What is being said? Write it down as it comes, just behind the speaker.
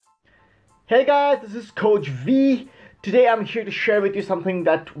Hey guys, this is Coach V. Today I'm here to share with you something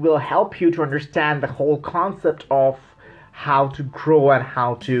that will help you to understand the whole concept of how to grow and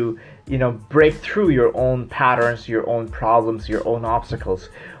how to, break through your own patterns, your own problems, your own obstacles.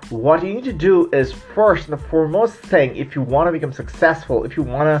 What you need to do is first and the foremost thing, if you want to become successful, if you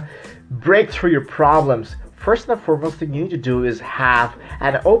want to break through your problems, first and the foremost thing you need to do is have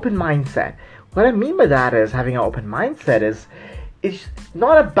an open mindset. What I mean by that is having an open mindset is it's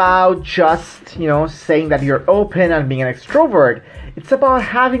not about just, saying that you're open and being an extrovert. It's about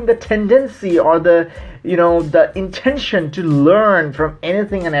having the tendency or the intention to learn from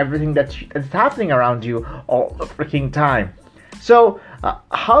anything and everything that's happening around you all the freaking time. So,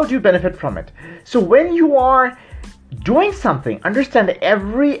 how do you benefit from it? So, when you are doing something, understand that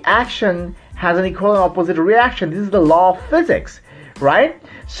every action has an equal and opposite reaction. This is the law of physics, right?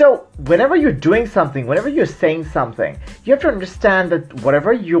 So whenever you're doing something, whenever you're saying something, you have to understand that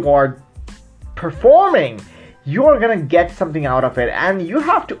whatever you are performing, you are going to get something out of it, and you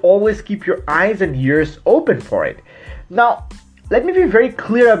have to always keep your eyes and ears open for it. Now, let me be very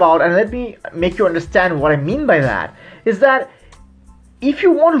clear about, and let me make you understand what I mean by that, is that if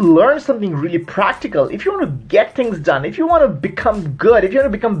you want to learn something really practical, if you want to get things done, if you want to become good, if you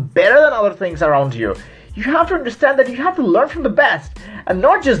want to become better than other things around you, you have to understand that you have to learn from the best. And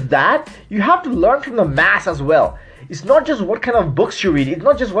not just that, you have to learn from the mass as well. It's not just what kind of books you read. It's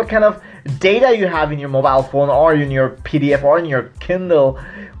not just what kind of data you have in your mobile phone or in your PDF or in your Kindle.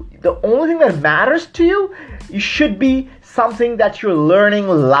 The only thing that matters to you, it should be something that you're learning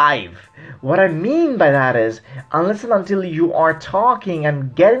live. What I mean by that is, unless and until you are talking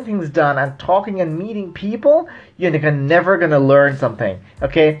and getting things done and talking and meeting people, you're never gonna learn something,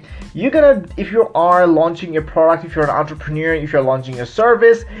 okay? If you are launching your product, if you're an entrepreneur, if you're launching a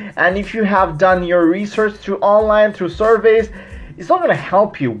service, and if you have done your research through online, through surveys, it's not gonna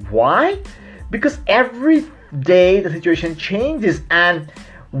help you. Why? Because every day the situation changes, and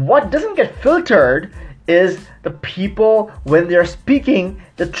what doesn't get filtered is the people when they're speaking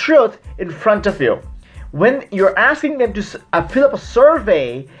the truth in front of you. When you're asking them to fill up a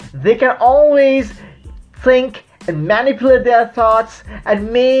survey, they can always think and manipulate their thoughts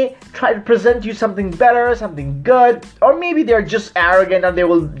and may try to present you something better, something good, or maybe they're just arrogant and they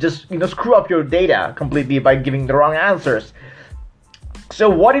will just screw up your data completely by giving the wrong answers. So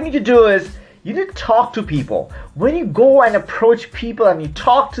what you need to do is you need to talk to people. When you go and approach people and you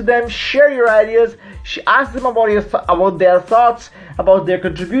talk to them, share your ideas, ask them about their thoughts, about their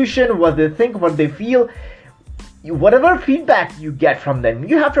contribution, what they think, what they feel. Whatever feedback you get from them,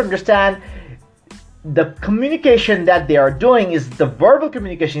 you have to understand the communication that they are doing is the verbal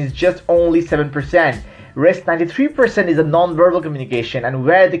communication is just only 7%. Rest 93% is a non-verbal communication, and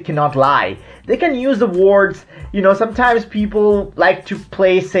where they cannot lie. They can use the words, sometimes people like to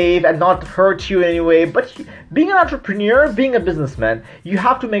play safe and not hurt you anyway, but being an entrepreneur, being a businessman, you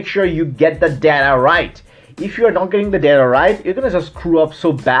have to make sure you get the data right. If you are not getting the data right, you're going to just screw up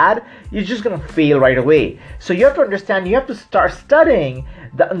so bad, you're just going to fail right away. So you have to understand, you have to start studying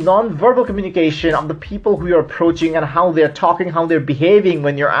the non-verbal communication of the people who you're approaching and how they're talking, how they're behaving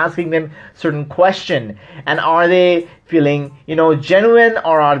when you're asking them certain question. And are they feeling, genuine,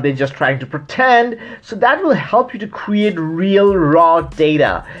 or are they just trying to pretend? So that will help you to create real raw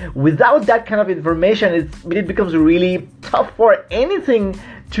data. Without that kind of information, it becomes really tough for anything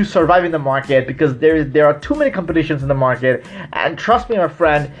to survive in the market, because there are too many competitions in the market. And trust me, my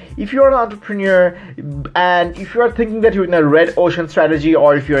friend, if you're an entrepreneur and if you're thinking that you're in a red ocean strategy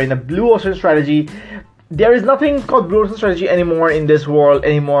or if you're in a blue ocean strategy, there is nothing called blue ocean strategy anymore in this world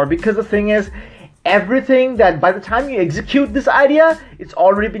anymore, because the thing is, everything that by the time you execute this idea, it's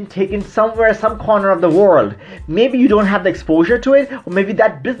already been taken somewhere, some corner of the world. Maybe you don't have the exposure to it, or maybe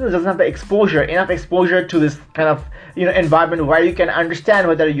that business doesn't have the enough exposure to this kind of environment where you can understand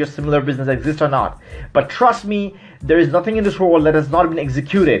whether your similar business exists or not. But trust me, there is nothing in this world that has not been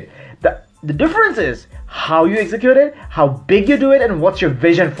executed. The difference is how you execute it, how big you do it, and what's your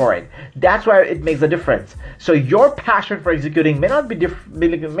vision for it. That's where it makes a difference. So your passion for executing may not be may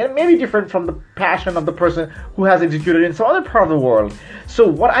be different from the passion of the person who has executed in some other part of the world. So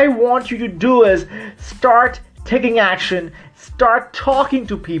what I want you to do is start taking action, start talking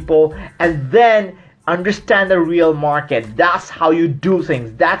to people, and then understand the real market. That's how you do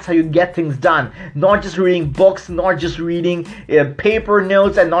things. That's how you get things done. Not just reading books, not just reading paper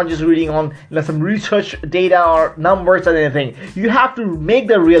notes, and not just reading on some research data or numbers or anything. You have to make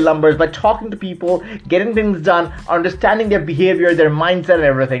the real numbers by talking to people, getting things done, understanding their behavior, their mindset, and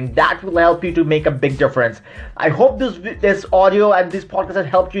everything. That will help you to make a big difference. I hope this audio and this podcast has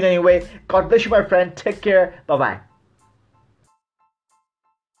helped you in any way. God bless you, my friend. Take care. Bye-bye.